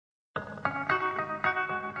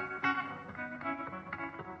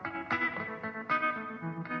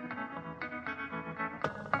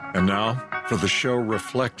And now, for the show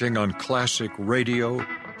reflecting on classic radio,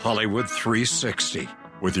 Hollywood 360,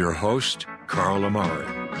 with your host, Carl Amari.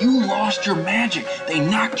 You lost your magic. They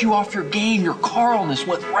knocked you off your game. Your Carlness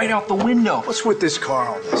went right out the window. What's with this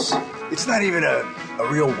Carlness? It's not even a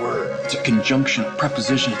real word. It's a conjunction, a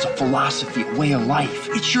preposition. It's a philosophy, a way of life.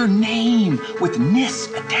 It's your name with ness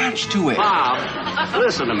attached to it. Bob,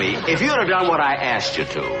 listen to me. If you'd have done what I asked you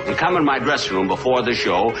to and come in my dressing room before the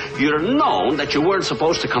show, you'd have known that you weren't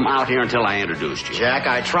supposed to come out here until I introduced you. Jack,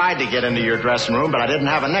 I tried to get into your dressing room, but I didn't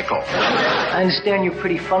have a nickel. I understand you're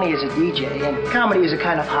pretty funny as a DJ, and comedy is a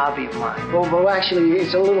kind of hobby of mine. Well, actually,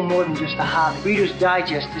 it's a little more than just a hobby. Reader's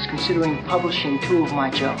Digest is considering publishing 2 of my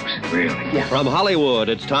jokes. Really? Yeah. From Hollywood,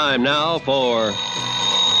 it's time now for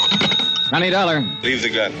 $20. Leave the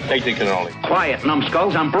gun. Take the cannoli. Quiet,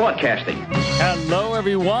 numbskulls. I'm broadcasting. Hello,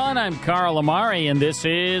 everyone. I'm Carl Amari, and this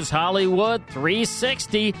is Hollywood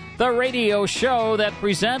 360, the radio show that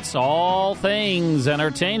presents all things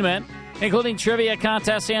entertainment, including trivia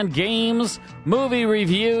contests and games, movie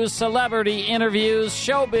reviews, celebrity interviews,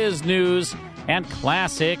 showbiz news, and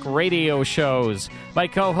classic radio shows. My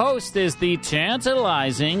co-host is the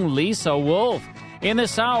tantalizing Lisa Wolfe. In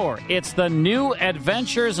this hour, it's the new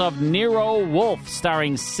adventures of Nero Wolfe,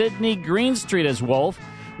 starring Sidney Greenstreet as Wolfe,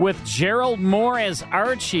 with Gerald Moore as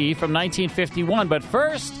Archie from 1951. But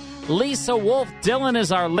first, Lisa Wolfe Dillon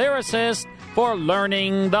is our lyricist for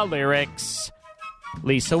Learning the Lyrics.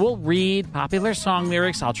 Lisa will read popular song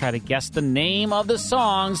lyrics. I'll try to guess the name of the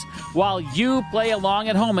songs while you play along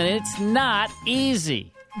at home, and it's not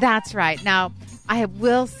easy. That's right. Now, I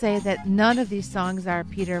will say that none of these songs are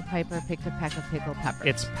Peter Piper picked a peck of pickled peppers.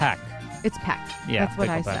 It's peck. It's peck. Yeah, that's what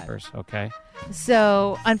I pickled said. Peppers. Okay.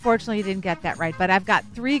 So, unfortunately, you didn't get that right. But I've got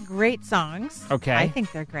 3 great songs. Okay. I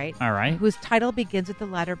think they're great. All right. Whose title begins with the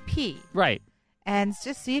letter P. Right. And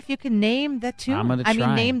just see if you can name the tune. I'm going to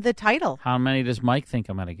try. Name the title. How many does Mike think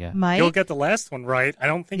I'm going to get? Mike? You'll get the last one right. I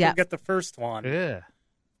don't think you'll get the first one. Yeah.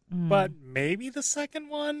 But maybe the second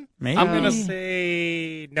one? Maybe. I'm going to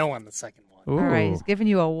say no on the second one. Ooh. All right. He's giving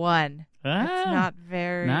you a 1. That's Ah, not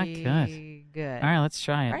very not good. All right, let's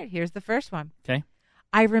try it. All right, here's the first one. Okay.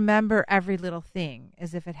 I remember every little thing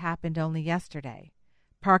as if it happened only yesterday.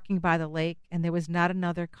 Parking by the lake, and there was not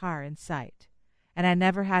another car in sight. And I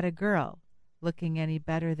never had a girl looking any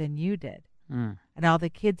better than you did. Mm. And all the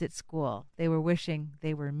kids at school, they were wishing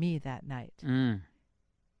they were me that night. Mm.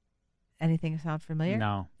 Anything sound familiar?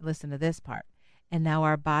 No. Listen to this part. And now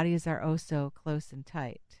our bodies are oh so close and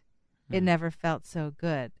tight. It never felt so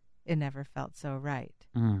good. It never felt so right.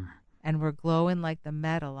 Mm. And we're glowing like the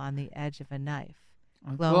metal on the edge of a knife.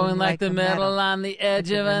 Glowing like the metal on the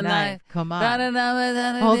edge of a knife. Come on.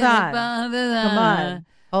 Hold on. Come on.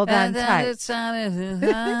 Hold on tight.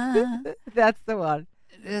 That's the one.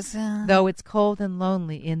 Though it's cold and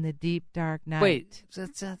lonely in the deep, dark night. Wait.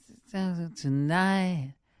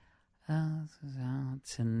 Tonight.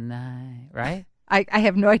 Tonight. Right? I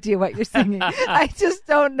have no idea what you're singing. I just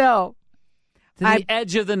don't know. To the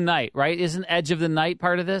edge of the night, right? Isn't edge of the night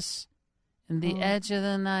part of this? In the edge of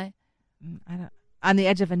the night. I don't. On the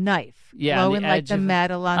edge of a knife. Yeah, glowing like the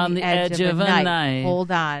metal on the edge of a knife. Hold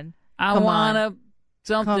on. I want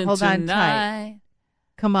something hold tonight. On tight.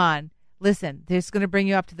 Come on. Listen, this is going to bring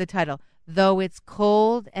you up to the title. Though it's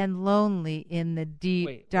cold and lonely in the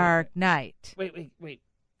deep, dark night. Wait.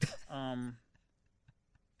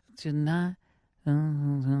 Tonight.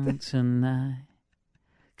 Tonight.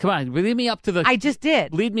 Come on, lead me up to the... I just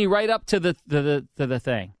did. Lead me right up to the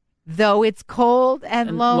thing. Though it's cold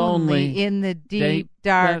and lonely in the deep,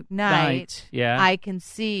 dark night, yeah. I can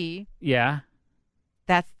see. Yeah.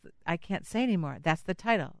 I can't say anymore. That's the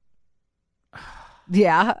title.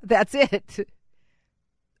 Yeah, that's it.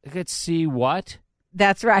 I could see what?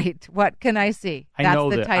 That's right. What can I see? I That's know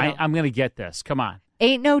the that. title. I'm going to get this. Come on.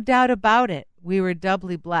 Ain't no doubt about it. We were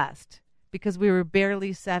doubly blessed because we were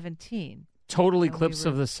barely 17. Total Eclipse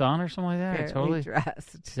of the Sun or something like that? Totally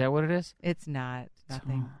dressed. Is that what it is? It's not.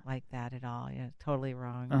 Nothing like that at all. Yeah, totally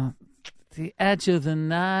wrong. The edge of the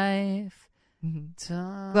knife.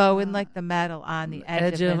 Mm-hmm. Glowing like the metal on the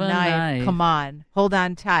edge of the knife. Come on. Hold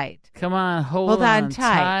on tight. Come on. Hold on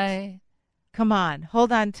tight. Come on.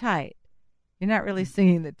 Hold on tight. You're not really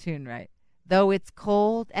singing the tune right. Though it's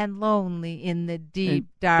cold and lonely in the deep,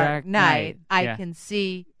 dark night, I can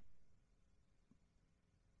see...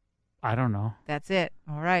 I don't know. That's it.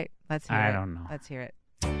 All right. Let's hear it. I don't know. Let's hear it.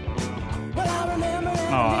 Oh,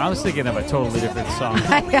 I was thinking of a totally different song.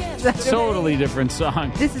 Totally different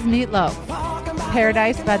song. This is Meatloaf.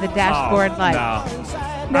 Paradise by the Dashboard Light.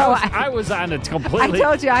 No, I was on a completely... I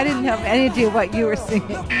told you I didn't have any idea what you were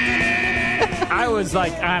singing. I was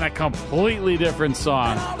like on a completely different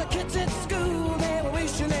song.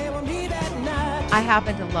 I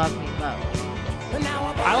happen to love meatloaf.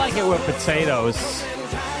 I like it with potatoes.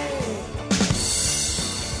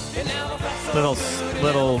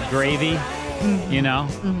 Little gravy, you know?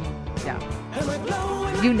 Mm-hmm.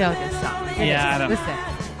 Yeah. You know this song. Yeah, I don't. Listen.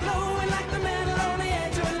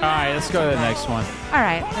 All right, let's go to the next one. All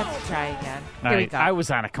right, let's try again. Here we go. I was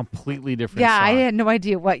on a completely different Yeah, song. I had no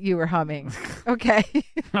idea what you were humming. Okay.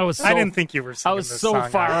 I didn't think you were singing I was this so song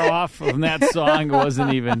far off from that song. It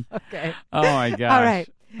wasn't even. Okay. Oh, my gosh. All right.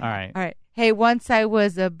 All right. All right. Hey, once I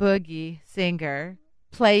was a boogie singer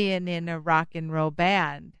playing in a rock and roll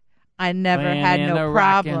band. I never Playing had in no a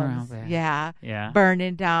rock and roll problems. band. Yeah. Yeah.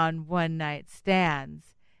 Burning down one night stands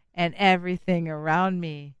and everything around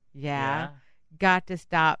me. Yeah. Got to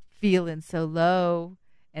stop feeling so low.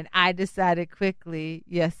 And I decided quickly,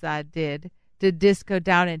 yes, I did, to disco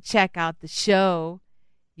down and check out the show.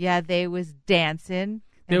 Yeah, they was dancing.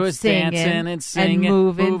 There was singing dancing and singing,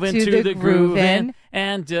 and moving to the grooving.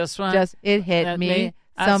 And just it hit at me.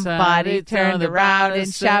 I Somebody turned around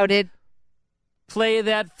and shouted, "Play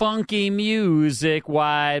that funky music,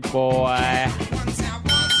 white boy."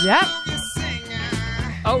 Yep.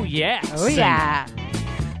 Oh, yeah. Oh, Sing. yeah.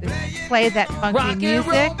 Play that funky Rock and music.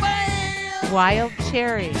 roll, babe. Wild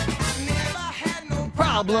Cherry.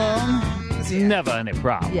 Problem. Never any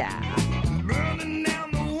problem. Yeah.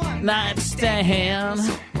 Nightstand.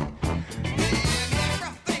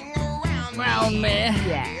 Round me.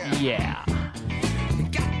 Yeah. Yeah.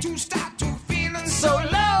 So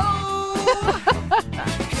low.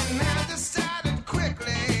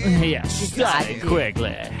 Yeah, started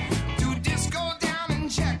quickly.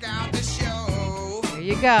 There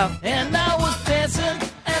you go. And I was dancing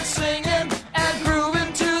and singing and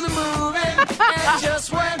grooving to the moving. And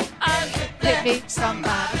just when I Hit me.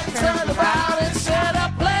 Somebody turned around and said,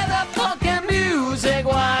 I play that funky music,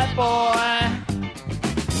 white boy.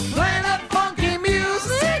 Play that funky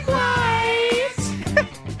music, white.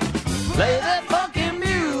 Play that funky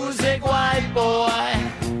music, white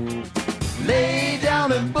boy. Lay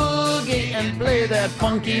down and boogie and play that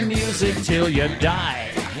funky music till you die.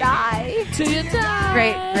 Till you die.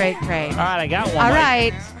 Great. All right, I got one. All Mike.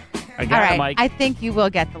 right. I got All right. it, Mike. I think you will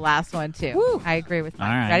get the last one, too. Woo. I agree with Mike.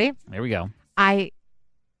 All right. Ready? There we go. I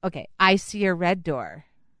see a red door.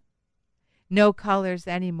 No colors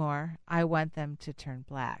anymore. I want them to turn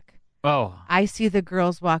black. Oh. I see the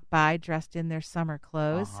girls walk by dressed in their summer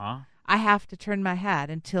clothes. I have to turn my head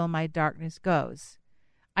until my darkness goes.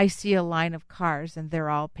 I see a line of cars, and they're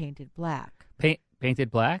all painted black. Painted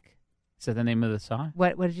Black? Is that the name of the song?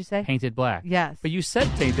 What did you say? Painted Black. Yes. But you said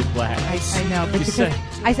Painted Black. I know, but because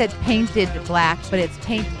I said painted black, but it's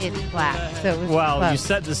painted black. So it was close. You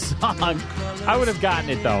said the song. I would have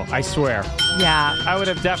gotten it, though. I swear. Yeah. I would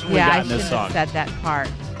have definitely gotten this song. I shouldn't have said that part.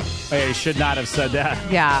 Oh, yeah, you should not have said that.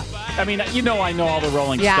 Yeah. I mean, I know all the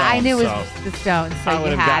Rolling Stones. Yeah, I knew it so was the Stones, so I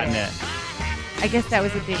would you have had gotten it. I guess that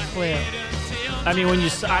was a big clue. I mean, when you...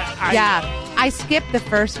 I skipped the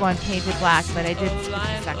first one, Painted Black, but I didn't skip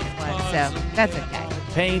the second one, so that's okay.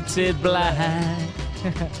 Painted Black.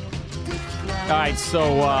 All right, so...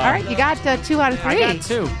 all right, you got 2 out of 3. I got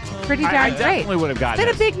 2. Pretty darn I great. definitely would have gotten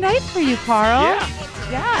It's been a big night for you, Carl. Yeah.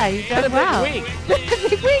 Yeah, you done Been a well. big week.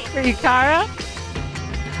 Big week for you, Carl.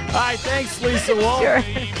 All right, thanks, Lisa Wolfe. Sure.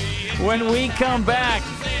 When we come back,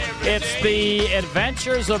 it's the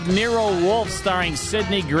Adventures of Nero Wolfe starring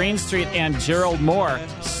Sidney Greenstreet and Gerald Moore.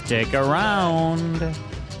 Stick around.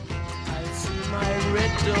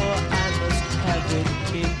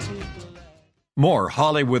 More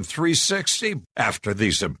Hollywood 360 after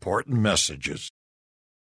these important messages.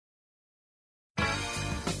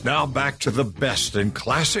 Now back to the best in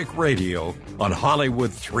classic radio on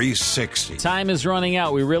Hollywood 360. Time is running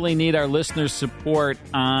out. We really need our listeners' support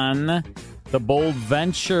on the Bold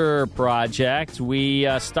Venture project. We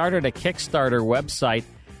started a Kickstarter website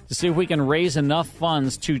to see if we can raise enough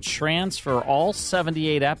funds to transfer all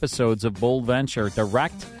 78 episodes of Bold Venture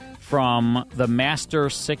direct from the master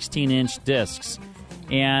 16-inch discs.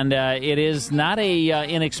 And it is not a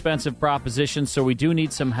inexpensive proposition, so we do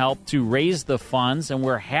need some help to raise the funds, and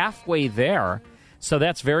we're halfway there. So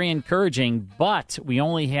that's very encouraging, but we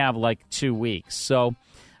only have like 2 weeks. So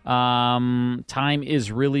time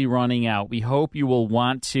is really running out. We hope you will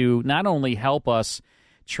want to not only help us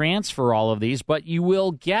transfer all of these, but you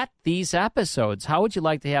will get these episodes. How would you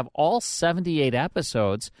like to have all 78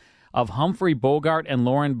 episodes of Humphrey Bogart and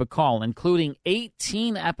Lauren Bacall, including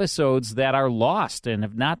 18 episodes that are lost and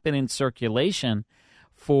have not been in circulation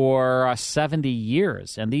for 70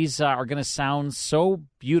 years? And these are going to sound so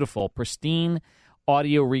beautiful, pristine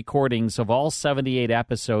audio recordings of all 78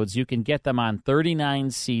 episodes. You can get them on 39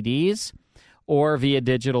 CDs or via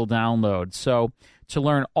digital download. So to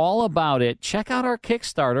learn all about it, check out our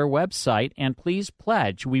Kickstarter website and please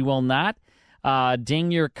pledge. We will not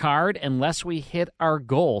ding your card unless we hit our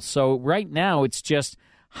goal. So right now it's just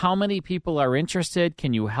how many people are interested.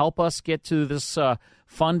 Can you help us get to this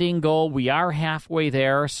funding goal? We are halfway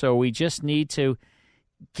there, so we just need to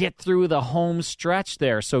get through the home stretch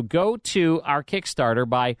there. So go to our Kickstarter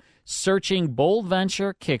by searching Bold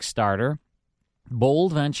Venture Kickstarter.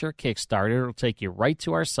 Bold Venture Kickstarter. It'll take you right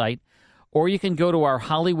to our site. Or you can go to our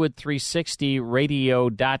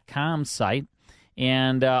Hollywood360radio.com site,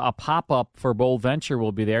 and a pop-up for Bold Venture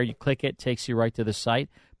will be there. You click it, takes you right to the site.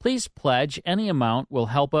 Please pledge. Any amount will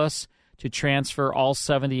help us to transfer all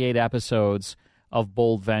 78 episodes of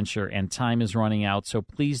Bold Venture, and time is running out, so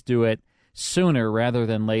please do it sooner rather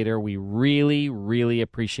than later. We really, really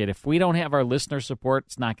appreciate it. If we don't have our listener support,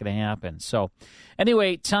 it's not going to happen. So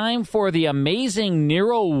anyway, time for the amazing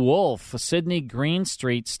Nero Wolfe. Sidney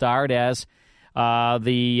Greenstreet starred as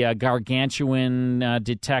the gargantuan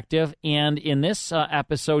detective, and in this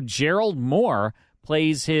episode, Gerald Moore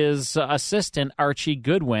plays his assistant, Archie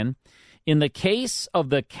Goodwin, in the case of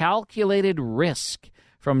the calculated risk.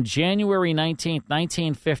 From January 19th,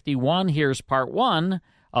 1951, here's part one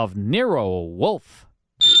of Nero Wolfe.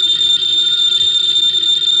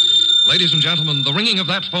 Ladies and gentlemen, the ringing of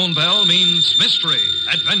that phone bell means mystery,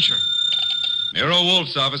 adventure. Nero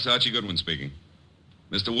Wolfe's office, Archie Goodwin speaking.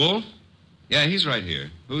 Mr. Wolfe? Yeah, he's right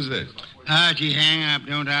here. Who's this? Archie, hang up.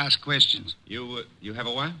 Don't ask questions. You have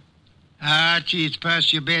a what? Archie, it's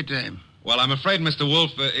past your bedtime. Well, I'm afraid, Mr.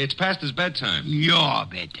 Wolfe, it's past his bedtime. Your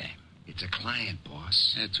bedtime. It's a client,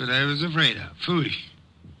 boss. That's what I was afraid of. Foolish.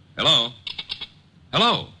 Hello?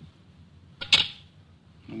 Hello?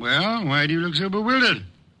 Well, why do you look so bewildered?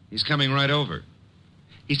 He's coming right over.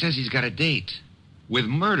 He says he's got a date with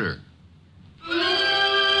murder.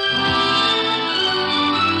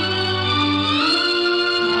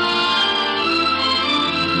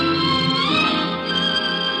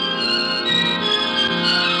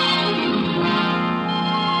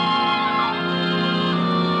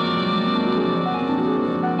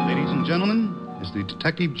 Gentlemen, is the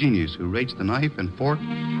detective genius who rates the knife and fork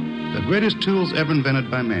the greatest tools ever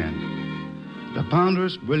invented by man. The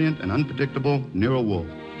ponderous, brilliant, and unpredictable Nero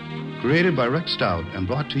Wolfe, created by Rex Stout and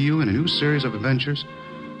brought to you in a new series of adventures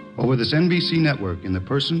over this NBC network in the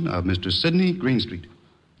person of Mr. Sidney Greenstreet.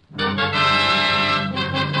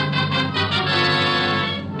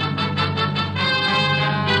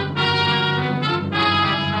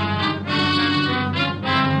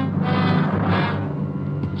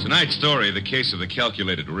 Tonight's story, The Case of the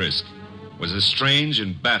Calculated Risk, was as strange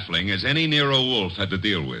and baffling as any Nero Wolfe had to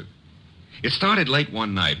deal with. It started late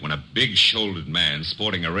one night when a big-shouldered man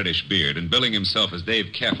sporting a reddish beard and billing himself as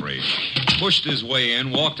Dave Caffrey pushed his way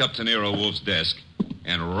in, walked up to Nero Wolfe's desk,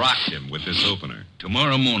 and rocked him with this opener.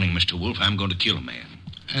 Tomorrow morning, Mr. Wolfe, I'm going to kill a man.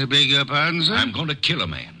 I beg your pardon, sir? I'm going to kill a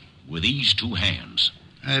man with these two hands.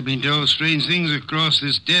 I've been told strange things across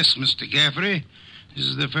this desk, Mr. Caffrey. This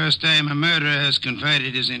is the first time a murderer has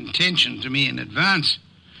confided his intention to me in advance.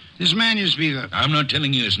 This man you speak of. I'm not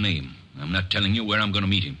telling you his name. I'm not telling you where I'm going to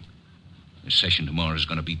meet him. This session tomorrow is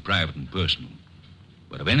going to be private and personal.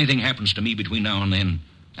 But if anything happens to me between now and then,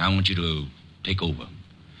 I want you to take over.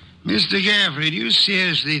 Mr. Caffrey, do you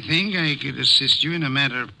seriously think I could assist you in a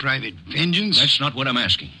matter of private vengeance? That's not what I'm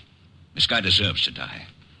asking. This guy deserves to die.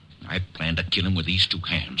 I plan to kill him with these two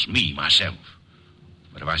hands, me, myself.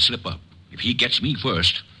 But if I slip up, if he gets me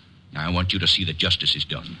first, I want you to see that justice is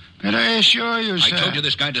done. But I assure you, sir... I told you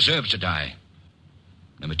this guy deserves to die.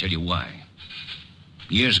 Let me tell you why.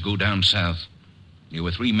 Years ago down south, there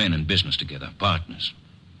were three men in business together, partners.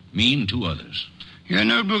 Me and two others. Your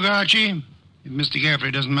notebook, Archie, if Mr.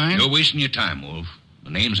 Caffrey doesn't mind. You're wasting your time, Wolf.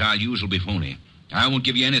 The names I'll use will be phony. I won't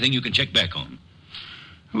give you anything you can check back on.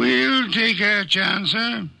 We'll take our chance,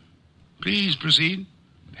 sir. Please proceed.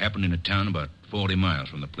 It happened in a town about 40 miles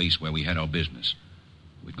from the place where we had our business.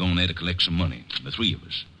 We'd gone there to collect some money, the three of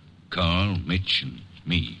us. Carl, Mitch, and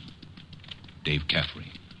me. Dave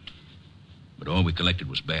Caffrey. But all we collected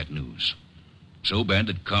was bad news. So bad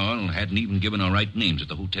that Carl hadn't even given our right names at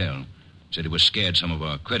the hotel. Said he was scared some of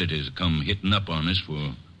our creditors would come hitting up on us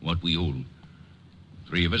for what we owed.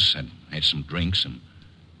 Three of us had some drinks, and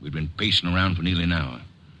we'd been pacing around for nearly an hour.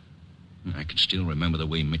 I can still remember the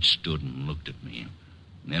way Mitch stood and looked at me.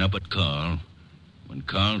 And then up at Carl, when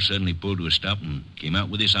Carl suddenly pulled to a stop and came out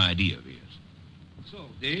with this idea of his. So,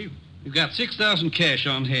 Dave, you've got $6,000 cash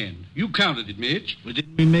on hand. You counted it, Mitch. Well,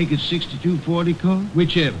 didn't we make it 62.40, Carl?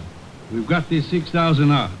 Whichever. We've got this $6,000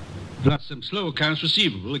 out. plus some slow accounts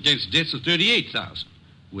receivable against debts of $38,000.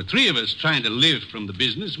 With three of us trying to live from the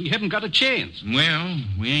business, we haven't got a chance. Well,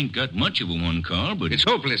 we ain't got much of a one, Carl, but... It's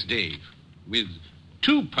hopeless, Dave. With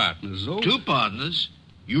two partners, though. Two partners?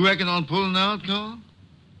 You reckon on pulling out, Carl?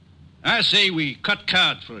 I say we cut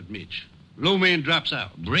cards for it, Mitch. Low man drops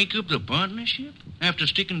out. Break up the partnership? After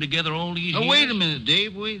sticking together all these years? Wait a minute,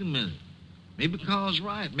 Dave. Wait a minute. Maybe Carl's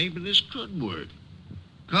right. Maybe this could work.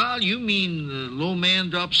 Carl, you mean the low man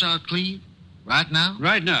drops out clean? Right now?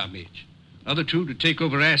 Right now, Mitch. Other two to take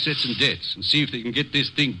over assets and debts and see if they can get this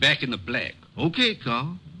thing back in the black. Okay,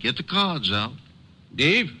 Carl. Get the cards out.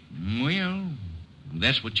 Dave? Well,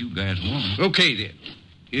 that's what you guys want. Okay, then.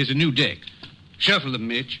 Here's a new deck. Shuffle them,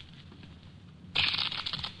 Mitch.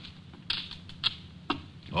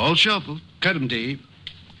 All shuffled. Cut them, Dave.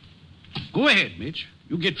 Go ahead, Mitch.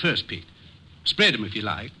 You get first pick. Spread them if you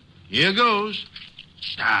like. Here goes.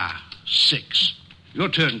 6. Your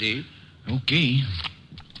turn, Dave. Okay.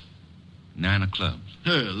 9 of clubs.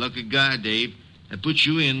 Lucky guy, Dave. That puts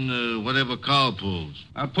you in whatever Carl pulls.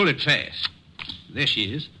 I'll pull it fast. There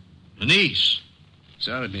she is. An ace.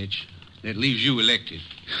 Sorry, Mitch. That leaves you elected.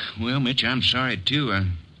 Well, Mitch, I'm sorry, too. I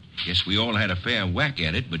guess we all had a fair whack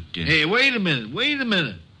at it, but... Hey, wait a minute.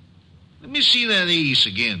 Let me see that ace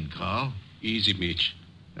again, Carl. Easy, Mitch.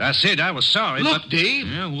 I said I was sorry, Look, Dave.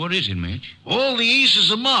 Yeah, what is it, Mitch? All the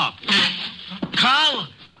aces are marked. Carl,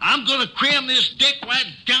 I'm going to cram this deck right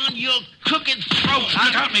down your crooked throat.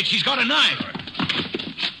 Look out, Mitch. He's got a knife.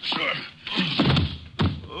 Sure.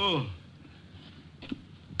 Oh.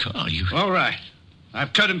 Carl, you... All right.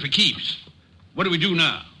 I've cut him for keeps. What do we do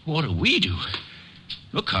now? What do we do?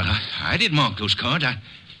 Look, Carl, I didn't mark those cards.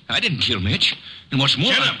 I didn't kill Mitch. And what's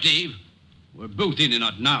more... Shut up, Dave. We're both in and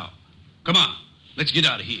out now. Come on. Let's get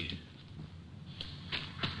out of here.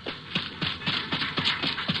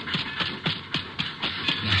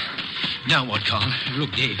 Now what, Carl?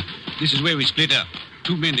 Look, Dave, this is where we split up.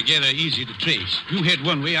 Two men together, easy to trace. You head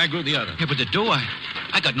one way, I go the other. Yeah, but the dough,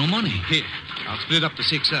 I got no money. Here, I'll split up the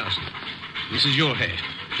 6,000. This is your half.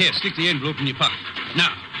 Here, stick the envelope in your pocket.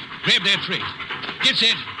 Now, grab that freight. Get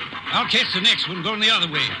set. I'll catch the next one going the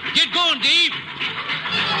other way. Get going, Dave!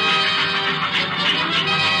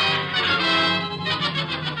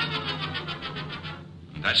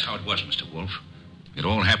 That's how it was, Mr. Wolfe. It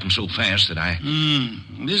all happened so fast that I...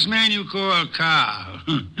 This man you call Carl,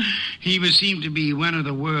 he seemed to be one of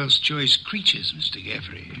the world's choice creatures, Mr.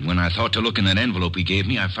 Gaffrey. When I thought to look in that envelope he gave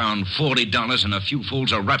me, I found $40 and a few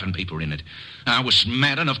folds of wrapping paper in it. I was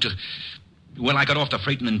mad enough to... Well, I got off the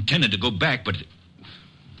freight and intended to go back, but...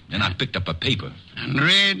 Then I picked up a paper. And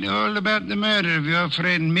read all about the murder of your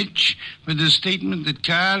friend Mitch with the statement that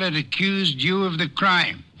Carl had accused you of the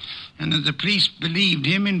crime and that the police believed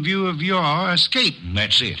him in view of your escape.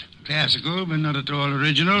 That's it. Classical, but not at all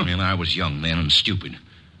original. Well, I was young then and stupid.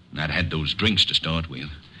 And I'd had those drinks to start with.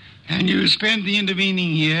 And you spent the intervening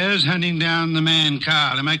years hunting down the man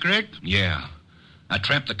Carl, am I correct? Yeah. I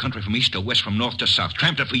tramped the country from east to west, from north to south.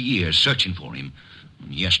 Tramped it for years, searching for him.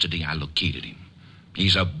 And yesterday I located him.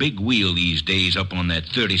 He's a big wheel these days up on that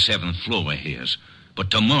 37th floor of his. But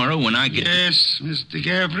tomorrow when I get... Yes, Mr.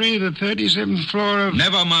 Gaffrey, the 37th floor of...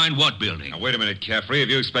 Never mind what building. Now, wait a minute, Caffrey. If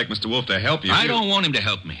you expect Mr. Wolfe to help you... I don't want him to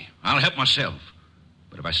help me. I'll help myself.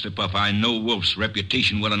 But if I slip up, I know Wolfe's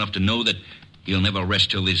reputation well enough to know that he'll never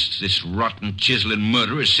rest till this rotten, chiseling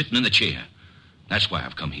murderer is sitting in the chair. That's why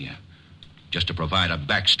I've come here. Just to provide a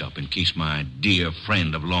backstop in case my dear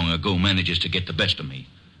friend of long ago manages to get the best of me.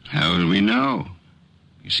 How will we know?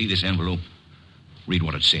 You see this envelope? Read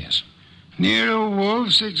what it says. Nero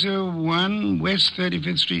Wolfe, 601 West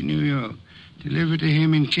 35th Street, New York. Delivered to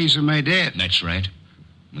him in case of my death. That's right.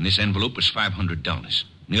 And this envelope was $500.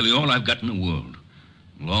 Nearly all I've got in the world.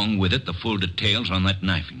 Along with it, the full details on that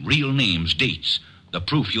knifing. Real names, dates. The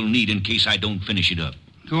proof you'll need in case I don't finish it up.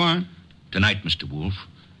 Go on. Tonight, Mr. Wolfe,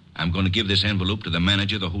 I'm going to give this envelope to the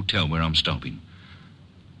manager of the hotel where I'm stopping.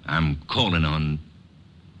 I'm calling on,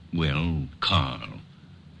 well, Carl.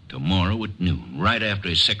 Tomorrow at noon, right after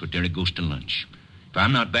his secretary goes to lunch. If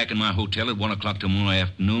I'm not back in my hotel at 1 o'clock tomorrow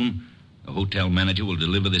afternoon, the hotel manager will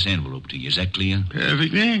deliver this envelope to you. Is that clear?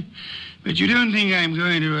 Perfectly. But you don't think I'm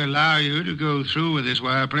going to allow you to go through with this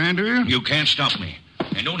wire plan, do you? You can't stop me.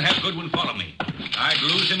 And don't have Goodwin follow me. I'd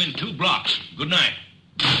lose him in 2 blocks. Good night.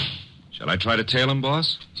 Shall I try to tail him,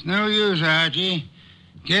 boss? It's no use, Archie.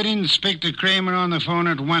 Get Inspector Kramer on the phone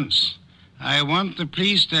at once. I want the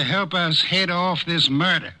police to help us head off this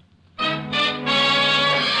murder.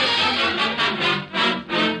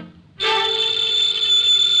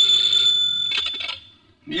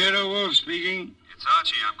 Nero Wolfe speaking. It's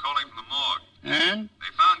Archie. I'm calling from the morgue. And?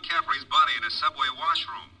 They found Caffrey's body in a subway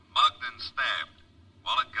washroom, mugged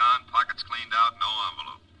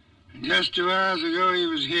Just 2 hours ago he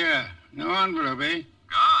was here. No envelope, eh?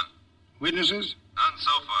 Gone. Witnesses? None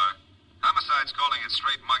so far. Homicide's calling it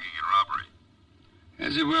straight mugging and robbery.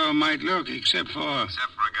 As it well might look, except for a guy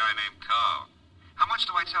named Carl. How much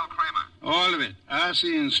do I tell Kramer? all of it. Ask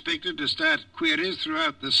the inspector to start queries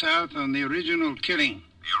throughout the South on the original killing.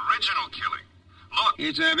 The original killing? Look.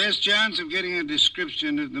 It's our best chance of getting a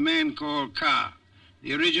description of the man called Carr.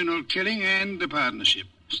 The original killing and the partnership.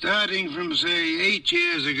 Starting from, say, 8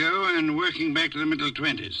 years ago and working back to the middle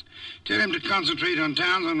 20s. Tell him to concentrate on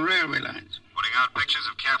towns on railway lines. Putting out pictures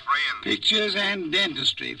of Caffrey and... Pictures and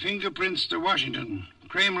dentistry. Fingerprints to Washington.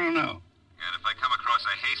 Kramer will know. And if I come across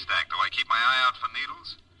a haystack, do I keep my eye out for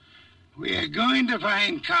needles? We are going to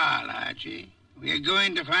find Carl, Archie. We are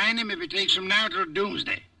going to find him if it takes from now till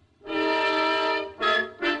doomsday.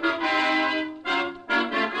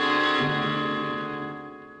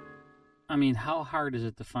 I mean, how hard is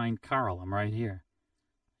it to find Carl? I'm right here.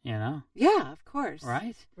 You know? Yeah, of course.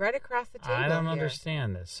 Right? Right across the table. I don't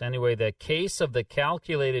understand this. Anyway, the case of the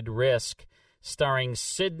calculated risk, starring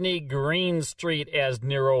Sidney Greenstreet as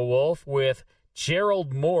Nero Wolfe with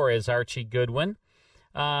Gerald Moore as Archie Goodwin.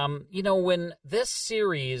 You know, when this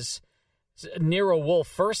series, Nero Wolfe,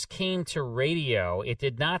 first came to radio, it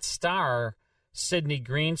did not star Sidney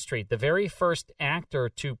Greenstreet. The very first actor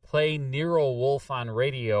to play Nero Wolfe on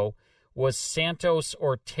radio was Santos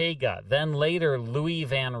Ortega, then later Louis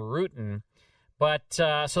Van Ruten. But,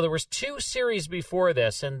 so there was 2 series before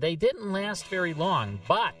this, and they didn't last very long.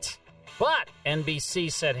 But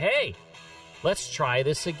NBC said, hey, let's try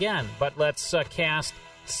this again. But let's cast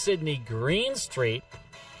Sidney Greenstreet,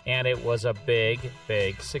 and it was a big,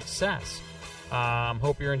 big success.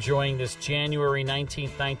 Hope you're enjoying this January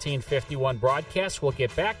 19th, 1951 broadcast. We'll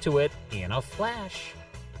get back to it in a flash.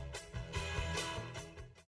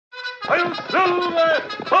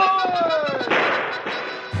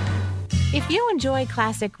 If you enjoy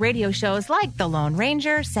classic radio shows like The Lone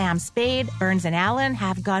Ranger, Sam Spade, Burns and Allen,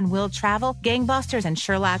 Have Gun Will Travel, Gangbusters, and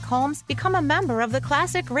Sherlock Holmes, become a member of the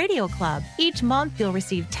Classic Radio Club. Each month, you'll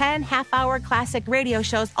receive 10 half-hour classic radio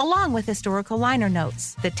shows along with historical liner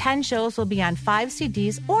notes. The 10 shows will be on 5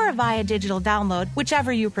 CDs or via digital download,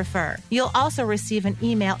 whichever you prefer. You'll also receive an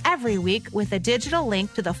email every week with a digital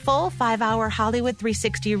link to the full 5-hour Hollywood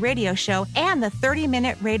 360 radio show and the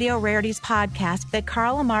 30-minute Radio Rarities podcast that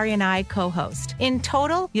Carl Amari and I co-host. In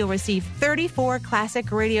total, you'll receive 34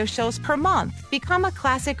 classic radio shows per month. Become a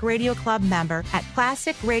Classic Radio Club member at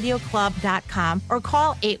classicradioclub.com or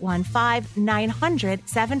call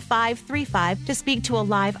 815-900-7535 to speak to a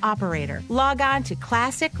live operator. Log on to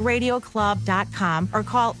classicradioclub.com or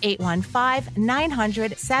call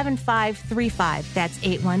 815-900-7535. That's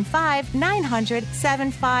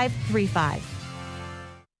 815-900-7535.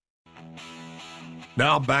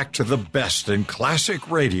 Now back to the best in classic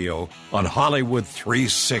radio on Hollywood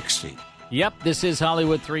 360. Yep, this is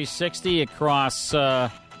Hollywood 360 across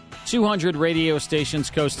 200 radio stations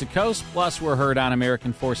coast to coast. Plus, we're heard on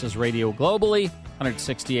American Forces Radio globally,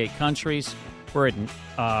 168 countries. We're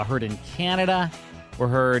heard in Canada. We're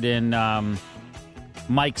heard in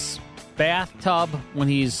Mike's bathtub when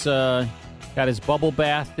he's got his bubble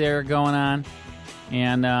bath there going on.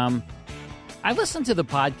 And I listen to the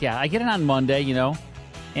podcast. I get it on Monday, you know,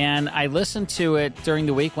 and I listen to it during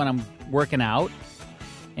the week when I'm working out.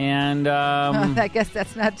 And I guess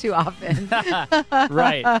that's not too often.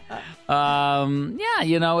 Right. Yeah,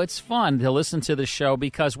 you know, it's fun to listen to the show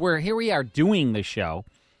because we are doing the show.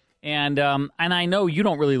 And I know you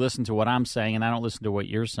don't really listen to what I'm saying, and I don't listen to what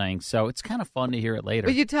you're saying, so it's kind of fun to hear it later.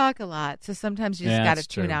 But you talk a lot, so sometimes you just got to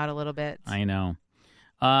tune out a little bit. I know.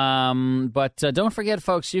 But don't forget,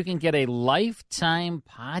 folks, you can get a lifetime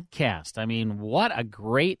podcast. I mean, what a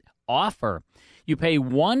great offer. You pay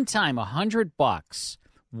one time, $100,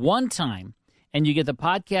 one time, and you get the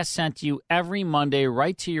podcast sent to you every Monday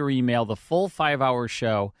right to your email, the full 5-hour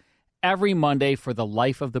show every Monday for the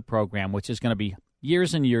life of the program, which is going to be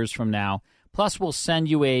years and years from now. Plus, we'll send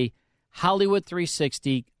you a Hollywood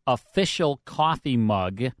 360 official coffee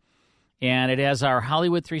mug. And it has our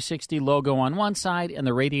Hollywood 360 logo on one side and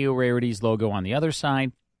the Radio Rarities logo on the other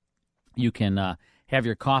side. You can have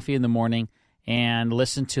your coffee in the morning and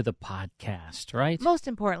listen to the podcast, right? Most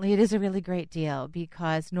importantly, it is a really great deal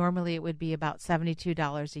because normally it would be about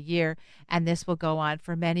 $72 a year, and this will go on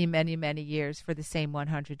for many, many, many years for the same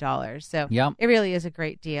 $100. So It really is a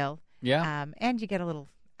great deal. Yeah. And you get a little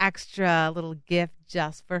extra little gift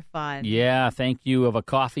just for fun. Yeah, thank you, of a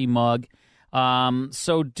coffee mug.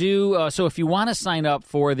 So if you want to sign up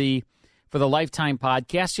for the Lifetime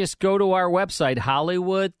podcast, just go to our website,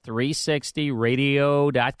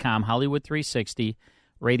 Hollywood360radio.com, Hollywood360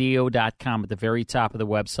 radio.com at the very top of the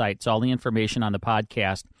website. It's all the information on the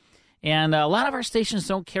podcast. And a lot of our stations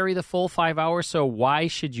don't carry the full 5 hours, so why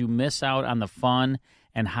should you miss out on the fun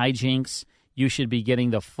and hijinks? You should be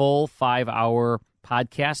getting the full 5-hour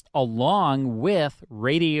podcast along with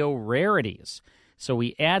Radio Rarities. So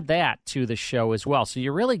we add that to the show as well. So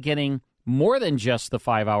you're really getting more than just the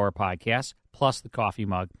 5-hour podcast plus the coffee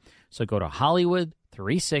mug. So go to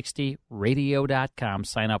Hollywood360radio.com,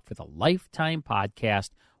 sign up for the lifetime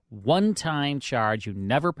podcast, one-time charge, you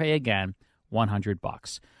never pay again,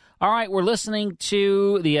 $100. All right, we're listening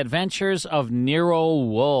to The Adventures of Nero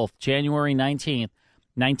Wolfe, January 19th,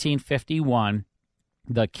 1951,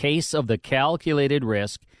 The Case of the Calculated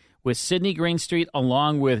Risk, with Sidney Greenstreet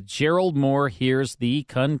along with Gerald Moore. Here's the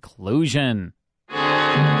conclusion.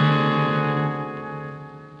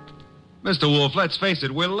 Mr. Wolfe, let's face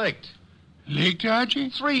it, we're licked. Licked,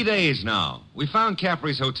 Archie? 3 days now. We found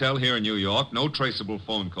Caffrey's hotel here in New York. No traceable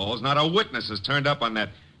phone calls. Not a witness has turned up on that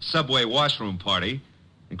subway washroom party.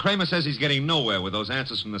 And Kramer says he's getting nowhere with those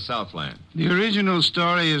answers from the Southland. The original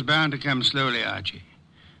story is bound to come slowly, Archie.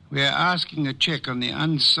 We are asking a check on the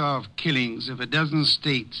unsolved killings of a dozen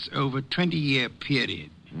states over a 20-year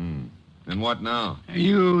period. And what now?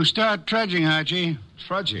 You start trudging, Archie.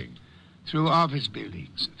 Trudging? Through office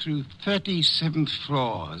buildings, through 37th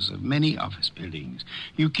floors of many office buildings.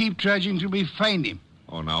 You keep trudging till we find him.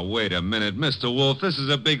 Oh, now, wait a minute, Mr. Wolfe. This is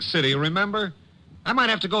a big city, remember? I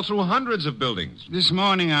might have to go through hundreds of buildings. This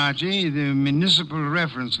morning, Archie, the Municipal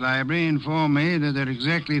Reference Library informed me that there are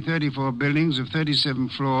exactly 34 buildings of 37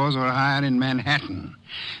 floors or higher in Manhattan.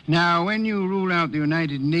 Now, when you rule out the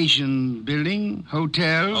United Nations building,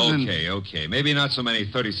 hotels, Okay. Maybe not so many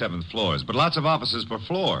 37th floors, but lots of offices per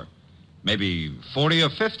floor. Maybe 40 or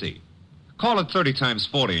 50. Call it 30 times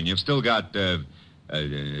 40, and you've still got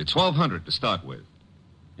 1,200 to start with.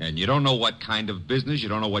 And you don't know what kind of business. You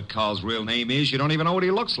don't know what Carl's real name is. You don't even know what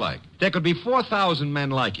he looks like. There could be 4,000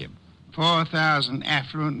 men like him. 4,000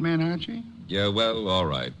 affluent men, Archie? Yeah, well, all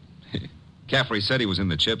right. Caffrey said he was in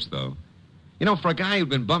the chips, though. You know, for a guy who'd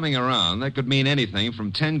been bumming around, that could mean anything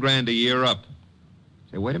from 10 grand a year up.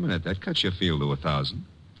 Say, wait a minute. That cuts your field to 1,000.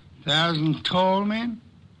 1,000 tall men?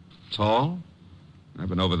 Tall? I've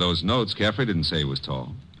been over those notes. Caffrey didn't say he was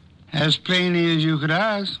tall. As plainly as you could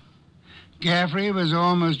ask. Caffrey was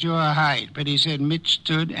almost your height, but he said Mitch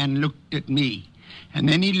stood and looked at me. And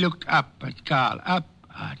then he looked up at Carl. Up,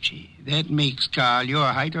 Archie. That makes Carl your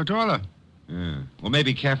height or taller. Yeah. Well,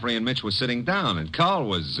 maybe Caffrey and Mitch were sitting down, and Carl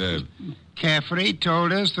was, Caffrey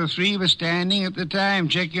told us the three were standing at the time.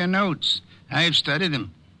 Check your notes. I've studied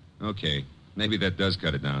them. Okay. Maybe that does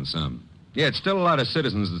cut it down some. Yeah, it's still a lot of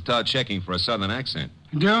citizens that start checking for a southern accent.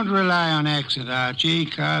 Don't rely on accent, Archie.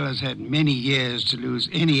 Carl has had many years to lose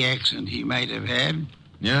any accent he might have had.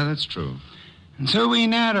 Yeah, that's true. And so we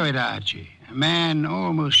narrow it, Archie. A man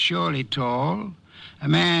almost surely tall. A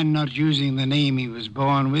man not using the name he was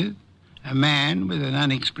born with. A man with an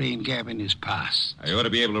unexplained gap in his past. I ought to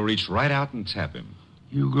be able to reach right out and tap him.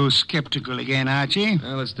 You go skeptical again, Archie.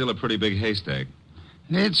 Well, it's still a pretty big haystack.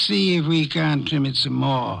 Let's see if we can't trim it some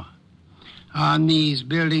more. On these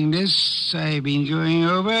building lists I've been going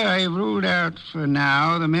over, I've ruled out for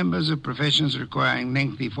now the members of professions requiring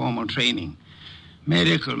lengthy formal training.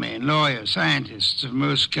 Medical men, lawyers, scientists of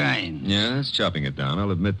most kinds. Yeah, that's chopping it down,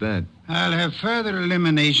 I'll admit that. I'll have further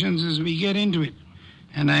eliminations as we get into it.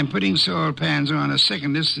 And I'm putting Saul Panzer on a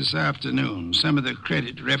second list this afternoon. Some of the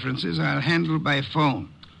credit references I'll handle by phone.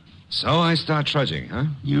 So I start trudging, huh?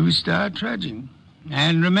 You start trudging.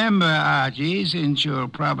 And remember, Archie, since you'll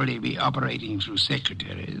probably be operating through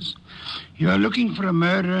secretaries, you're looking for a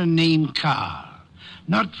murderer named Carl,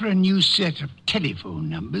 not for a new set of telephone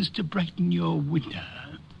numbers to brighten your winter.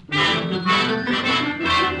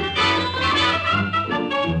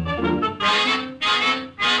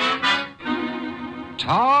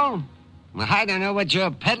 Tall? Well, I don't know what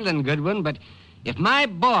you're peddling, Goodwin, but if my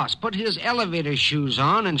boss put his elevator shoes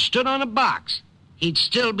on and stood on a box, he'd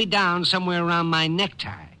still be down somewhere around my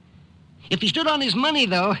necktie. If he stood on his money,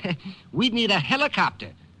 though, we'd need a helicopter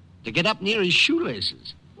to get up near his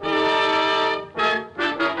shoelaces.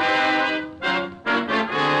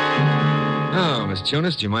 Oh, Miss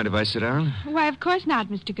Tunis, do you mind if I sit down? Why, of course not,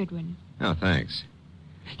 Mr. Goodwin. Oh, thanks.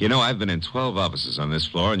 You know, I've been in 12 offices on this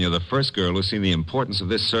floor, and you're the first girl who's seen the importance of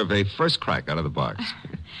this survey first crack out of the box.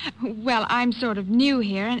 Well, I'm sort of new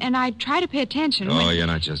here, and I try to pay attention. Oh, you're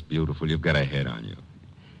not just beautiful. You've got a head on you.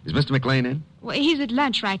 Is Mr. McLean in? Well, he's at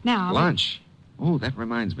lunch right now. Lunch? Oh, that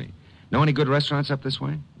reminds me. Know any good restaurants up this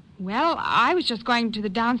way? Well, I was just going to the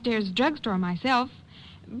downstairs drugstore myself.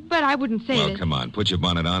 But I wouldn't say Well, that... come on. Put your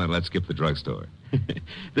bonnet on and let's skip the drugstore.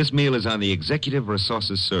 This meal is on the Executive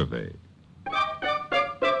Resources Survey.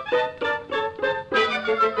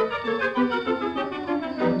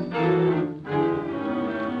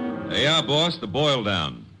 There you are, boss. The boil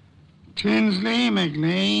down. Tinsley,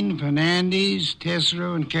 McLean, Fernandez,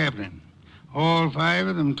 Tesreau, and Kaplan. All 5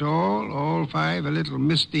 of them tall, all 5 a little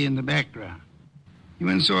misty in the background. You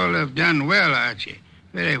and Saul have done well, Archie.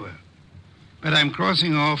 Very well. But I'm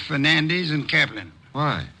crossing off Fernandez and Kaplan.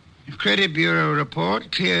 Why? The Credit Bureau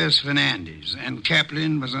report clears Fernandez, and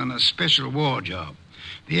Kaplan was on a special war job.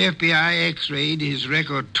 The FBI x-rayed his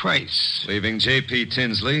record twice. Leaving J.P.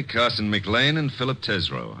 Tinsley, Carson McLean, and Philip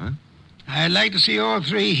Tesreau, huh? I'd like to see all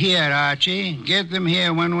 3 here, Archie. Get them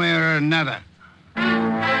here one way or another.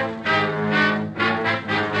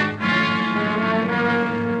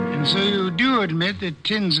 And so you do admit that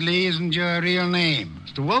Tinsley isn't your real name?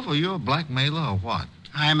 Mr. Wolfe, are you a blackmailer or what?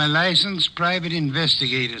 I'm a licensed private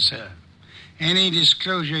investigator, sir. Any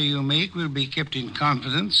disclosure you make will be kept in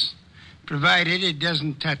confidence, provided it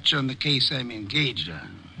doesn't touch on the case I'm engaged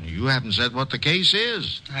on. You haven't said what the case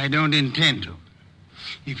is. I don't intend to.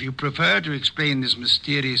 If you prefer to explain this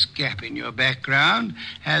mysterious gap in your background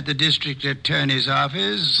at the district attorney's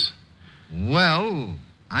office... Well,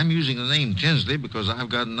 I'm using the name Tinsley because I've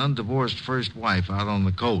got an undivorced first wife out on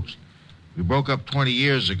the coast. We broke up 20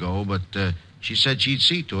 years ago, but she said she'd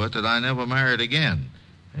see to it that I never married again.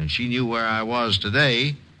 And she knew where I was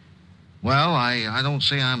today. Well, I don't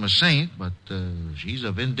say I'm a saint, but she's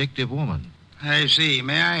a vindictive woman. I see.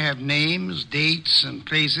 May I have names, dates, and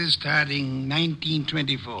places starting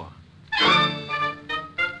 1924?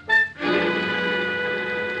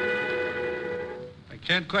 I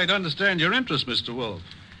can't quite understand your interest, Mr. Wolfe.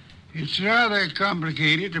 It's rather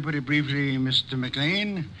complicated, to put it briefly, Mr.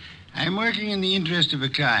 McLean. I'm working in the interest of a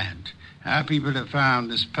client. Our people have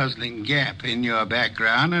found this puzzling gap in your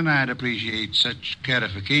background, and I'd appreciate such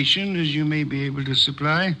clarification as you may be able to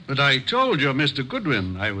supply. But I told you, Mr.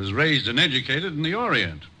 Goodwin, I was raised and educated in the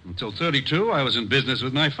Orient. Until 32, I was in business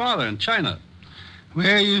with my father in China.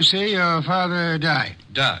 Where you say your father died?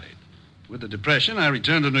 Died. With the Depression, I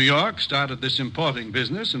returned to New York, started this importing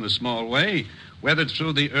business in a small way, weathered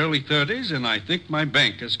through the early 30s, and I think my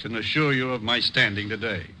bankers can assure you of my standing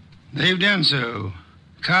today. They've done so.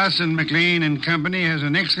 Carson, McLean and Company has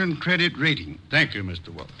an excellent credit rating. Thank you, Mr.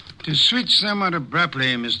 Wolfe. To switch somewhat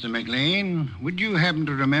abruptly, Mr. McLean, would you happen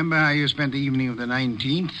to remember how you spent the evening of the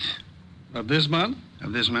 19th? Of this month?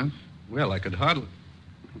 Of this month? Well, I could hardly...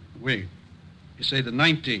 Wait. You say the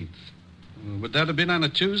 19th. Would that have been on a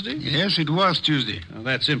Tuesday? Yes, it was Tuesday. Well,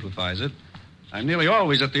 that simplifies it. I'm nearly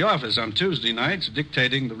always at the office on Tuesday nights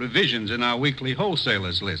dictating the revisions in our weekly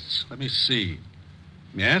wholesalers' lists. Let me see.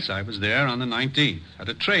 Yes, I was there on the 19th. Had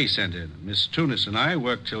a tray sent in. Miss Tunis and I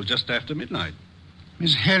worked till just after midnight.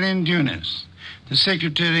 Miss Helen Tunis, the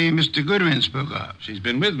secretary Mr. Goodwin spoke of. She's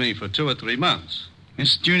been with me for 2 or 3 months.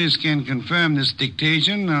 Miss Tunis can confirm this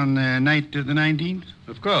dictation on the night of the 19th?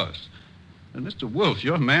 Of course. And Mr. Wolfe,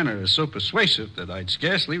 your manner is so persuasive that I'd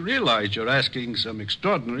scarcely realize you're asking some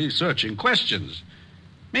extraordinary searching questions.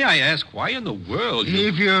 May I ask why in the world you...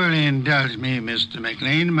 If you'll indulge me, Mr.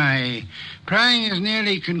 McLean, my prying is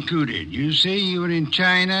nearly concluded. You say you were in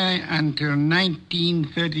China until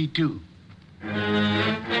 1932.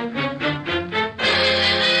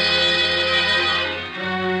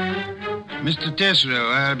 Mr.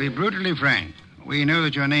 Tesreau, I'll be brutally frank. We know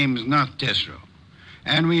that your name's not Tesreau.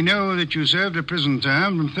 And we know that you served a prison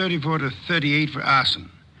term from 34 to 38 for arson.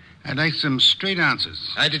 I'd like some straight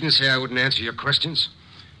answers. I didn't say I wouldn't answer your questions.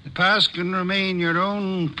 The past can remain your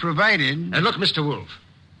own, provided... Now, look, Mr. Wolfe,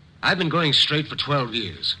 I've been going straight for 12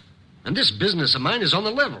 years. And this business of mine is on the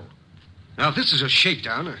level. Now, if this is a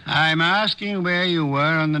shakedown... I'm asking where you were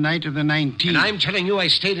on the night of the 19th. And I'm telling you I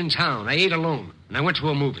stayed in town. I ate alone. And I went to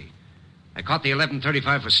a movie. I caught the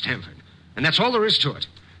 11:35 for Stanford. And that's all there is to it.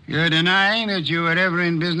 You're denying that you were ever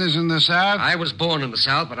in business in the South? I was born in the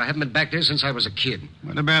South, but I haven't been back there since I was a kid.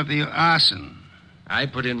 What about the arson? I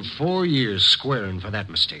put in 4 years squaring for that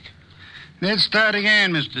mistake. Let's start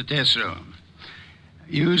again, Mr. Tesreau.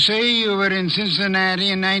 You say you were in Cincinnati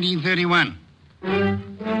in 1931.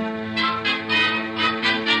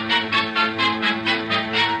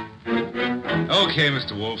 Okay,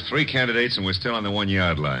 Mr. Wolfe, 3 candidates and we're still on the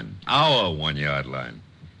 1-yard line. Our 1-yard line.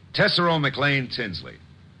 Tesreau, McLean, Tinsley.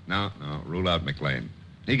 No, rule out McLean.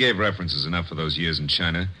 He gave references enough for those years in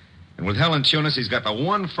China. And with Helen Tunis, he's got the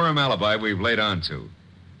one firm alibi we've laid on to.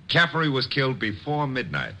 Caffrey was killed before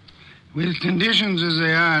midnight. With conditions as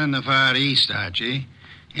they are in the Far East, Archie,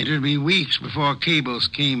 it'll be weeks before cables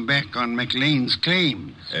came back on McLean's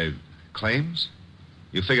claims. Claims?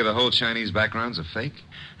 You figure the whole Chinese background's a fake?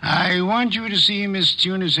 I want you to see Miss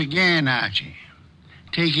Tunis again, Archie.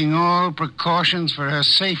 Taking all precautions for her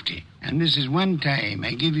safety. And this is one time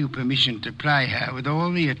I give you permission to ply her with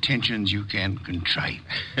all the attentions you can contrive.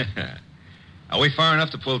 Are we far enough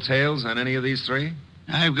to pull tails on any of these three?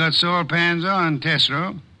 I've got Saul Pans on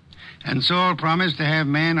Tesoro, and Saul promised to have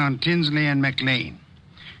men on Tinsley and McLean.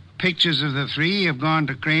 Pictures of the three have gone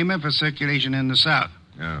to Kramer for circulation in the South.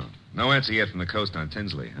 Oh. No answer yet from the coast on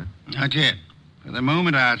Tinsley, huh? Not yet. For the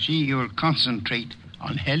moment, Archie, you'll concentrate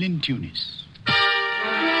on Helen Tunis.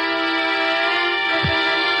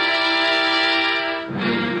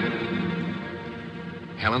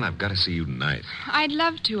 Helen, I've got to see you tonight. I'd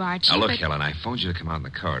love to, Archie. Now, look, but... Helen, I phoned you to come out in the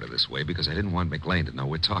corridor this way because I didn't want McLean to know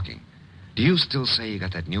we're talking. Do you still say you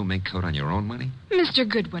got that new mink coat on your own money? Mr.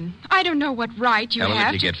 Goodwin, I don't know what right you Helen,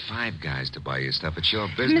 have if you get 5 guys to buy you stuff, it's your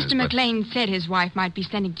business. Mr. McLean said his wife might be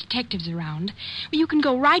sending detectives around. Well, you can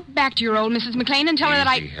go right back to your old Mrs. McLean and tell her that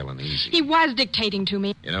I... Easy, Helen, easy. He was dictating to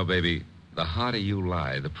me. You know, baby, the harder you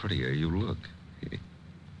lie, the prettier you look.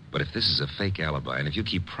 But if this is a fake alibi, and if you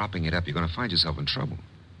keep propping it up, you're going to find yourself in trouble.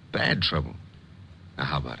 Bad trouble. Now,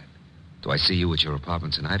 how about it? Do I see you at your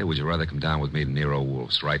apartment tonight, or would you rather come down with me to Nero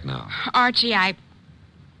Wolfe's right now? Archie,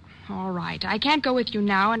 All right. I can't go with you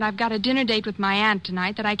now, and I've got a dinner date with my aunt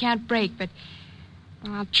tonight that I can't break, but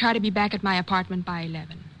I'll try to be back at my apartment by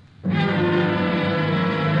 11.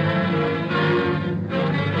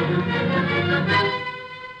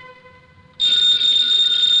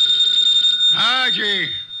 Archie!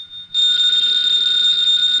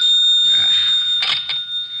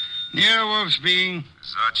 Nero Wolfe speaking.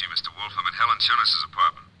 This is Archie, Mr. Wolfe. I'm at Helen Tunis'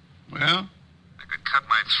 apartment. Well? I could cut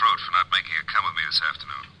my throat for not making her come with me this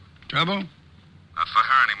afternoon. Trouble? Not for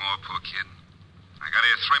her anymore, poor kid. I got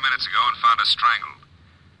here 3 minutes ago and found her strangled.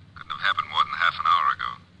 Couldn't have happened more than half an hour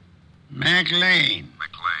ago. McLean.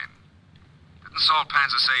 Didn't Saul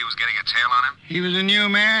Panzer say he was getting a tail on him? He was a new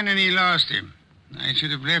man, and he lost him. I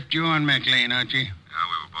should have left you on McLean, Archie. Yeah,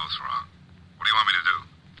 we were both wrong. What do you want me to do?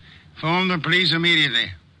 Phone the police immediately.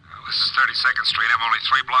 Well, this is 32nd Street. I'm only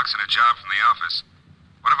 3 blocks in a job from the office.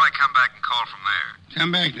 What if I come back and call from there?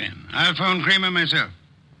 Come back, then. I'll phone Kramer myself.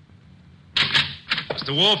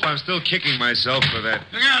 Mr. Wolfe, I'm still kicking myself for that.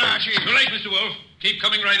 Look out, Archie. Too late, Mr. Wolfe. Keep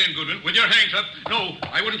coming right in, Goodwin, with your hands up. No,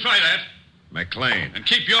 I wouldn't try that. McLean. And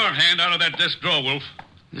keep your hand out of that desk drawer, Wolfe.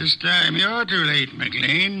 This time you're too late,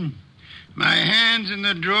 McLean. My hand's in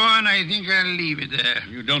the drawer, and I think I'll leave it there.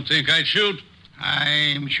 You don't think I'd shoot?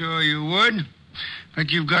 I'm sure you would.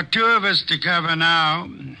 But you've got 2 of us to cover now.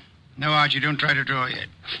 No, Archie, don't try to draw yet.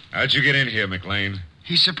 How'd you get in here, McLean?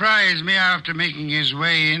 He surprised me after making his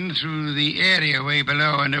way in through the area way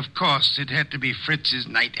below, and of course it had to be Fritz's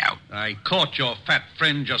night out. I caught your fat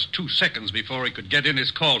friend just 2 seconds before he could get in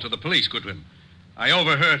his call to the police, Goodwin. I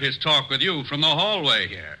overheard his talk with you from the hallway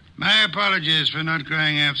here. My apologies for not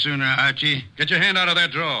crying out sooner, Archie. Get your hand out of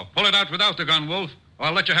that drawer. Pull it out without the gun, Wolfe, or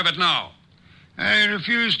I'll let you have it now. I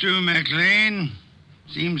refuse to, McLean.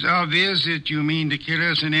 Seems obvious that you mean to kill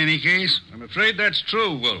us in any case. I'm afraid that's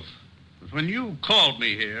true, Wolfe. But when you called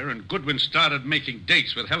me here and Goodwin started making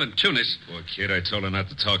dates with Helen Tunis... Poor kid, I told her not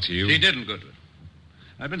to talk to you. She didn't, Goodwin.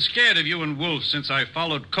 I've been scared of you and Wolfe since I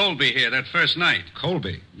followed Colby here that first night.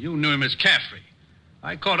 Colby? You knew him as Caffrey.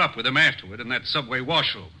 I caught up with him afterward in that subway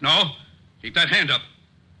washroom. No, keep that hand up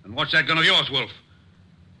and watch that gun of yours, Wolfe.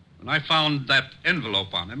 When I found that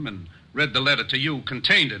envelope on him and read the letter to you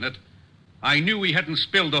contained in it, I knew he hadn't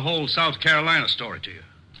spilled the whole South Carolina story to you.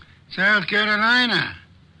 South Carolina?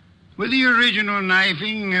 Would the original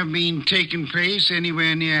knifing have been taking place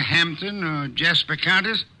anywhere near Hampton or Jasper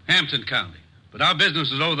counties? Hampton County. But our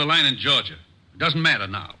business is over the line in Georgia. It doesn't matter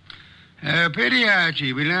now. Pity,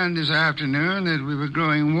 Archie. We learned this afternoon that we were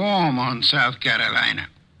growing warm on South Carolina.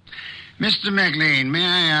 Mr. McLean, may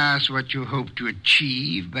I ask what you hope to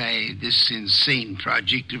achieve by this insane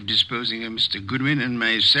project of disposing of Mr. Goodwin and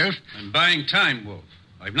myself? I'm buying time, Wolfe.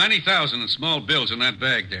 I've $90,000 in small bills in that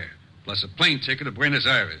bag there, plus a plane ticket to Buenos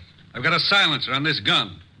Aires. I've got a silencer on this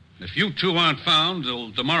gun. If you 2 aren't found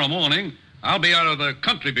till tomorrow morning, I'll be out of the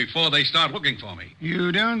country before they start looking for me.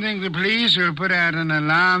 You don't think the police will put out an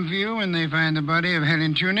alarm for you when they find the body of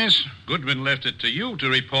Helen Tunis? Goodwin left it to you to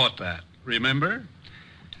report that, remember?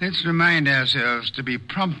 Let's remind ourselves to be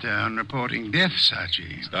prompter on reporting deaths,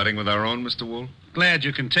 Archie. Starting with our own, Mr. Wolfe? Glad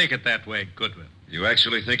you can take it that way, Goodwin. You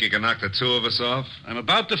actually think you can knock the 2 of us off? I'm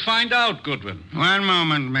about to find out, Goodwin. One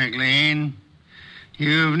moment, McLean.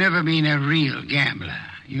 You've never been a real gambler.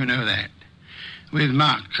 You know that. With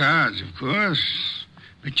marked cards, of course.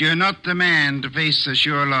 But you're not the man to face a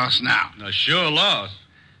sure loss now. A sure loss?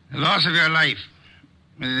 The loss of your life.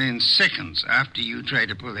 within seconds after you tried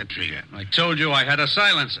to pull that trigger. I told you I had a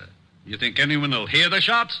silencer. You think anyone will hear the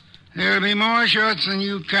shots? There'll be more shots than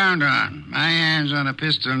you count on. My hand's on a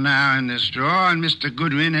pistol now in this drawer, and Mr.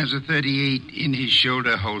 Goodwin has a .38 in his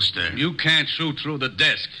shoulder holster. You can't shoot through the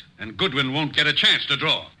desk, and Goodwin won't get a chance to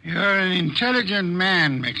draw. You're an intelligent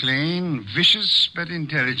man, McLean. Vicious, but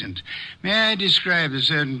intelligent. May I describe the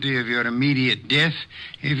certainty of your immediate death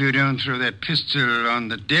if you don't throw that pistol on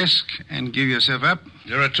the desk and give yourself up?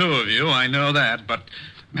 There are two of you, I know that, but...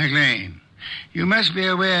 McLean, you must be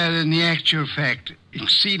aware that in the actual fact,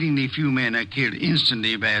 exceedingly few men are killed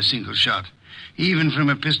instantly by a single shot, even from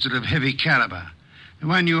a pistol of heavy caliber. The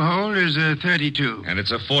one you hold is a .32. And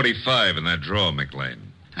it's a .45 in that drawer,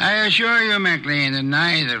 McLean. I assure you, McLean, that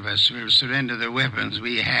neither of us will surrender the weapons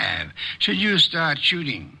we have. Should you start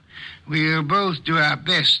shooting, we'll both do our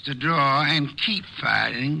best to draw and keep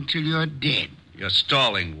firing till you're dead. You're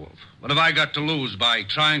stalling, Wolf. What have I got to lose by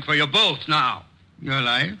trying for you both now? Your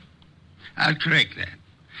life? I'll correct that.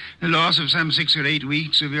 The loss of some 6 or 8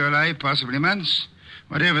 weeks of your life, possibly months,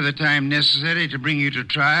 whatever the time necessary to bring you to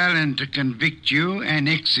trial and to convict you and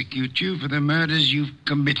execute you for the murders you've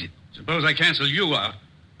committed. Suppose I cancel you out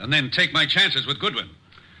and then take my chances with Goodwin.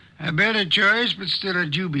 A better choice, but still a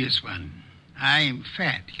dubious one. I'm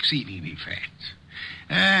fat, exceedingly fat.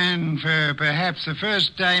 And for perhaps the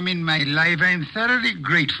first time in my life, I'm thoroughly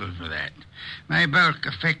grateful for that. My bulk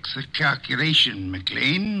affects the calculation,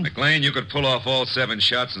 McLean. McLean, you could pull off all 7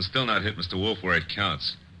 shots and still not hit Mr. Wolfe where it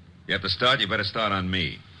counts. You have to start, you better start on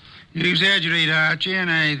me. You exaggerate, Archie, and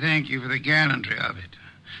I thank you for the gallantry of it.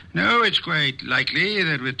 No, it's quite likely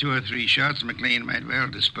that with 2 or 3 shots, McLean might well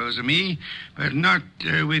dispose of me, but not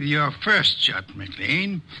with your first shot,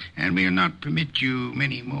 McLean, and we'll not permit you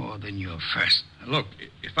many more than your first. Look,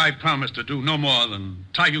 if I promise to do no more than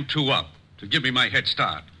tie you two up to give me my head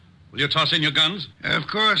start, will you toss in your guns? Of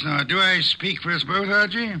course not. Do I speak for us both,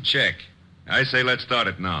 Archie? Check. I say let's start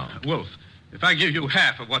it now. Wolf, if I give you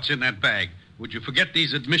half of what's in that bag, would you forget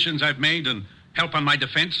these admissions I've made and help on my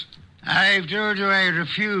defense? I've told you I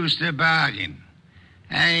refuse to bargain.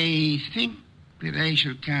 I think that I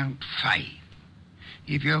shall count 5.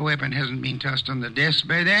 If your weapon hasn't been tossed on the desk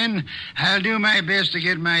by then, I'll do my best to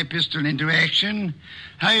get my pistol into action.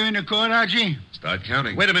 Are you in accord, Archie? Start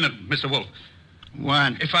counting. Wait a minute, Mr. Wolfe.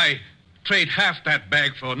 1. If I trade half that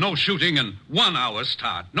bag for no shooting and 1 hour's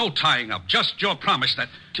start, no tying up, just your promise that...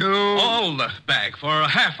 2. All the bag for a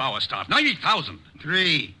half-hour start, 90,000.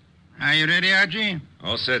 3. Are you ready, Archie?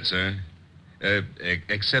 All set, sir.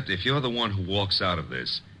 Except if you're the one who walks out of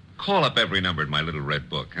this, call up every number in my little red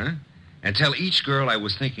book, huh? And tell each girl I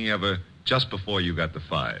was thinking of her just before you got the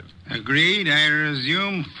 5. Agreed. I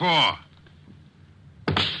resume 4.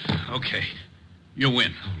 Okay. You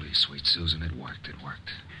win. Holy sweet Susan, it worked.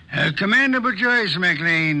 A commendable choice,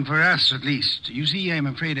 McLean, for us at least. You see, I'm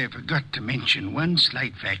afraid I forgot to mention one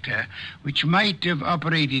slight factor which might have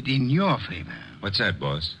operated in your favor. What's that,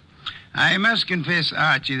 boss? I must confess,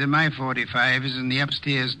 Archie, that my .45 is in the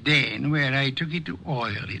upstairs den where I took it to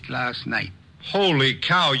oil it last night. Holy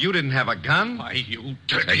cow, you didn't have a gun? Why, you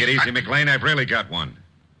dirty... Take it easy, McLean. I've really got one.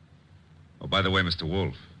 Oh, by the way, Mr.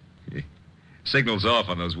 Wolfe, signal's off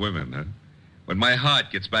on those women, huh? When my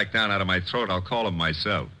heart gets back down out of my throat, I'll call them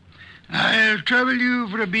myself. I'll trouble you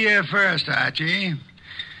for a beer first, Archie.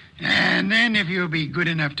 And then, if you'll be good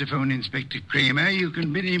enough to phone Inspector Kramer, you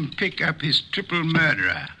can bid him pick up his triple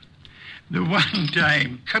murderer. The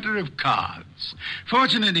one-time cutter of cards.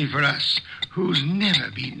 Fortunately for us, who's never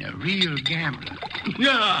been a real gambler.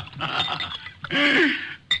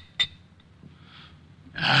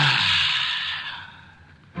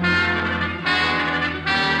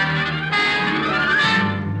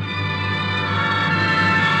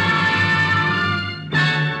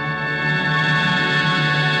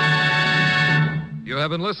 You have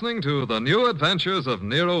been listening to The New Adventures of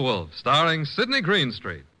Nero Wolfe, starring Sidney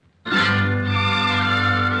Greenstreet.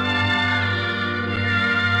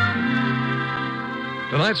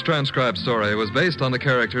 Tonight's transcribed story was based on the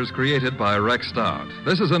characters created by Rex Stout.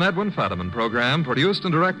 This is an Edwin Fadiman program produced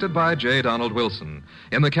and directed by J. Donald Wilson.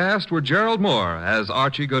 In the cast were Gerald Moore as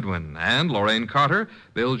Archie Goodwin and Lorraine Carter,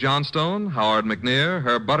 Bill Johnstone, Howard McNear,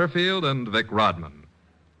 Herb Butterfield, and Vic Rodman.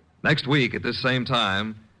 Next week at this same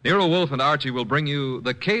time, Nero Wolfe and Archie will bring you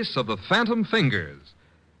The Case of the Phantom Fingers.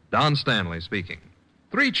 Don Stanley speaking.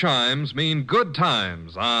 3 chimes mean good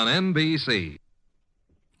times on NBC.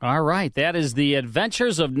 All right, that is The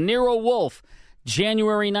Adventures of Nero Wolfe,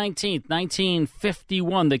 January 19th,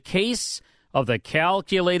 1951. The Case of the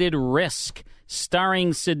Calculated Risk.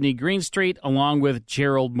 starring Sidney Greenstreet, along with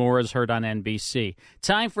Gerald Moore, as heard on NBC.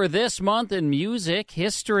 Time for This Month in Music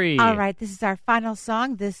History. All right, this is our final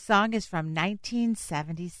song. This song is from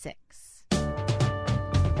 1976.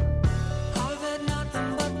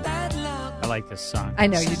 I like this song. I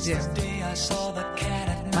know you do.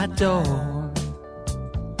 My door.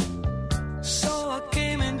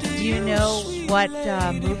 Do you know what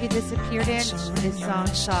movie this appeared in? This song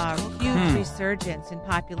saw a huge resurgence in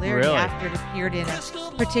popularity after it appeared in a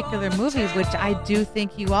particular movie, which I do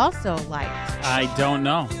think you also liked. I don't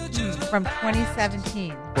know. From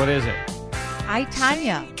 2017. What is it? I,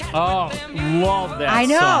 Tanya. Oh, love that I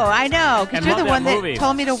know, song. I know. Because you're the one movie. that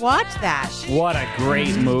told me to watch that. What a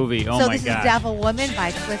great movie. Oh, so my this God. is Devil Woman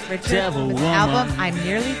by Cliff Richard. Devil from his Woman. album, I'm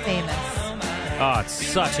Nearly Famous. Oh, it's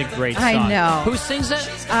such a great song. I know. Who sings it?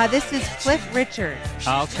 This is Cliff Richard.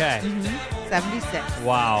 Okay. 76.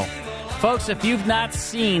 Wow. Folks, if you've not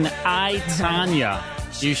seen I, Tanya,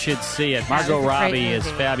 you should see it. Margot Robbie is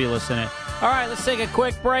fabulous in it. All right, let's take a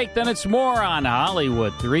quick break. Then it's more on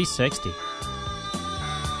Hollywood 360.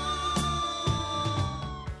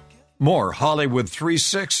 More Hollywood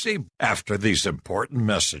 360 after these important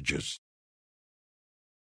messages.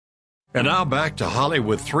 And now back to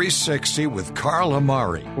Hollywood 360 with Carl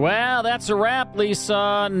Amari. Well, that's a wrap,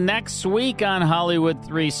 Lisa. Next week on Hollywood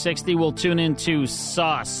 360, we'll tune into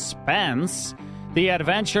Suspense, The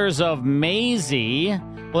Adventures of Maisie.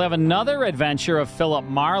 We'll have another adventure of Philip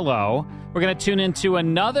Marlowe. We're going to tune into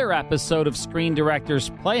another episode of Screen Directors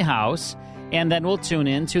Playhouse. And then we'll tune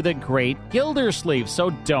into The Great Gildersleeve. So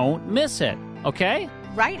don't miss it, okay?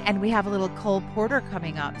 Right, and we have a little Cole Porter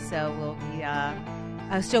coming up, so we'll be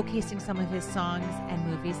showcasing some of his songs and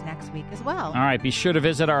movies next week as well. All right, be sure to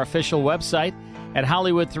visit our official website at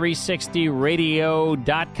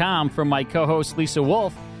Hollywood360radio.com. From my co-host Lisa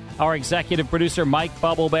Wolfe, our executive producer Mike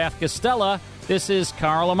Bubblebath Costella, this is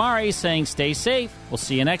Carl Amari saying stay safe. We'll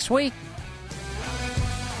see you next week.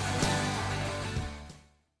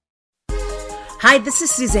 Hi, this is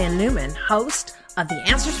Suzanne Newman, host of the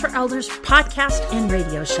Answers for Elders podcast and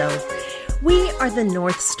radio show. We are the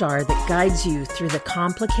North Star that guides you through the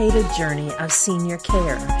complicated journey of senior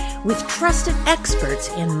care with trusted experts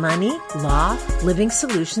in money, law, living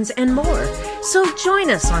solutions, and more. So join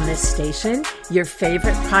us on this station, your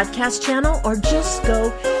favorite podcast channel, or just go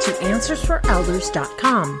to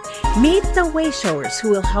AnswersForElders.com. Meet the Wayshowers who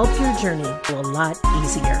will help your journey go a lot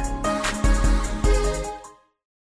easier.